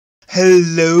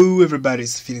Hello everybody,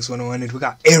 it's Phoenix 101 and we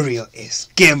got Ariel S,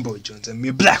 GAMEBOYJONES and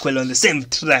MIR BLACKWELL on the same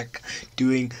track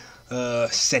doing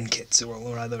Senketsu,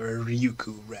 or rather a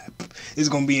RYUKO rap. It's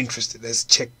gonna be interesting. Let's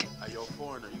check. Hey, yo,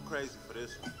 foreigner, you crazy for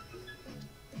this one?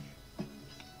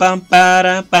 Bam ba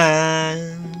da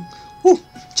bam. Woo.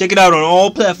 Check it out on all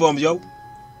platforms, yo.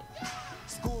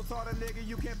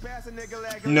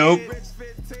 Nope.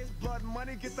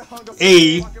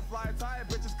 Hey.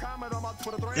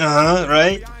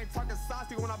 Right.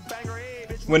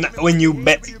 When you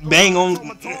bang on.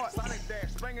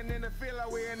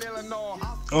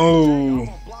 Oh.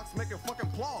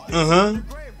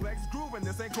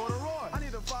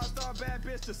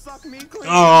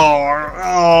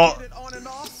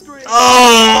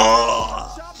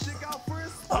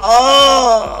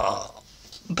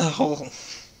 The whole.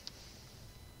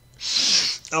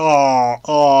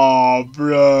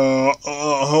 Bro.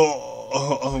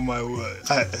 Oh my word.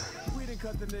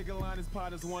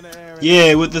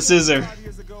 Yeah, with the scissor.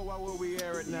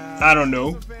 I don't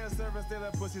know.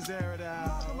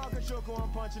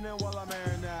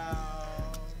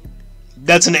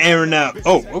 That's an airing out.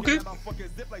 Oh, okay.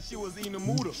 She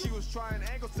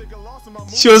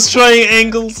was trying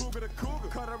angles.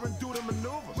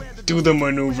 Do the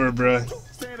maneuver, bruh.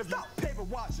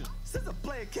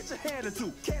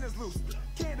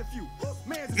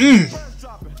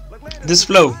 This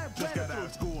flow.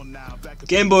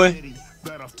 Game Boy.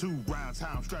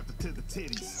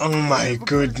 Oh my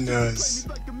goodness.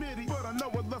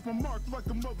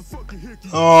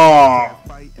 Oh.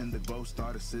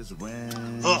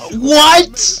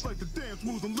 What?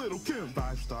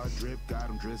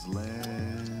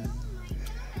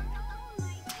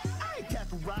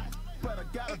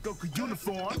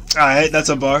 Alright, that's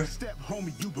a bar.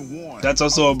 That's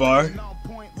also a bar.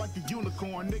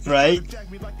 Right?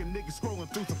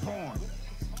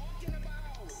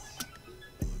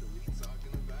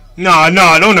 No,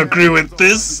 I don't agree with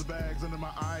this.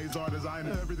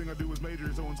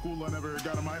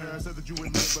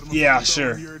 Yeah,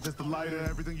 sure.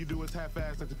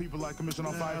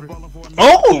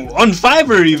 Oh, on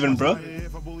Fiverr even, bro.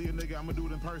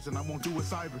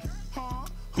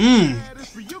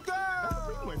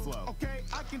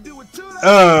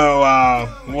 Oh,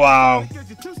 wow.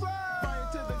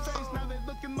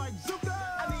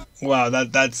 Wow,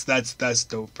 that's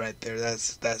dope right there.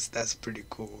 That's pretty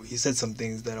cool. He said some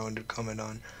things that I wanted to comment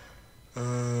on.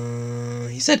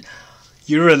 He said,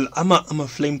 I'm a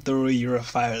flamethrower, you're a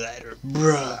firelighter,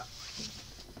 bruh.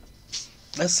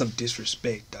 That's some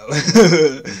disrespect though.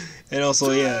 And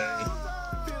also, yeah,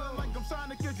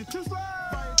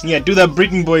 do that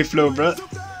Britain boy flow, bruh.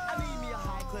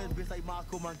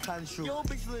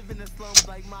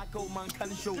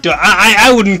 Dude,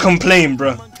 I wouldn't complain,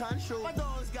 bruh.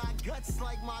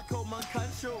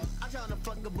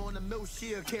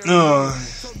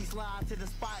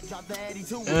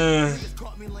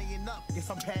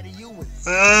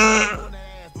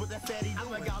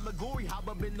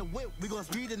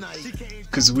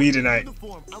 Cause we tonight.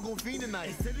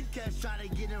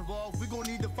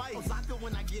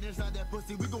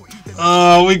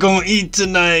 Oh, we gonna eat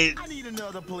tonight. I need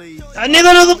another plate. I need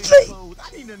another plate.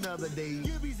 I need another day.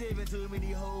 You be saving too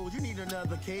many hoes. You need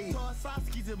another cake.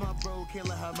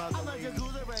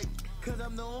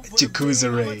 Jacuzzi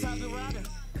Ray.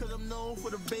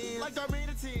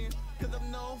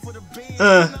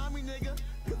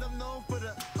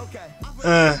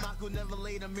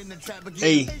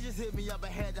 Hey.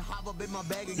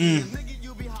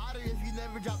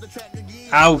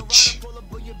 Ouch.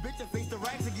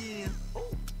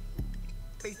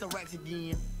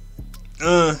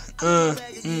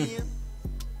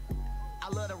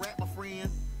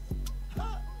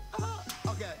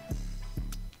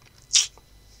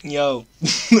 Yo.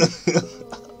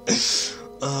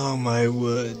 Oh my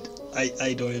word.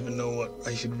 I don't even know what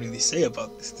I should really say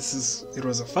about this. It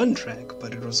was a fun track,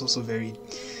 but it was also very,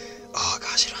 oh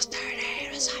gosh, it was dirty.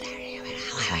 It was so dirty.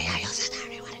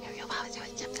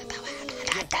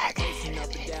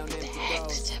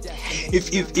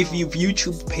 If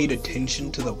YouTube paid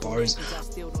attention to the bars,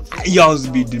 y'all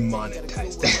would be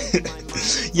demonetized.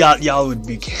 y'all would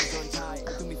be.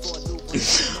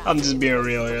 I'm just being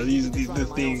real here. These the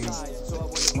things.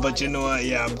 But you know what?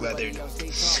 Yeah, I'm glad they're done.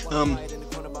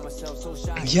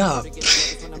 Yeah.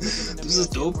 This is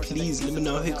dope. Please let me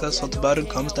know how you guys thought about it.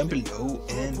 Comments down below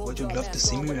and what you'd love to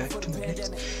see me react to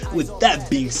next. With that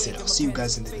being said, I'll see you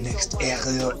guys in the next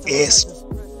RYUKO.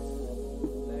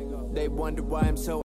 They wonder why I'm so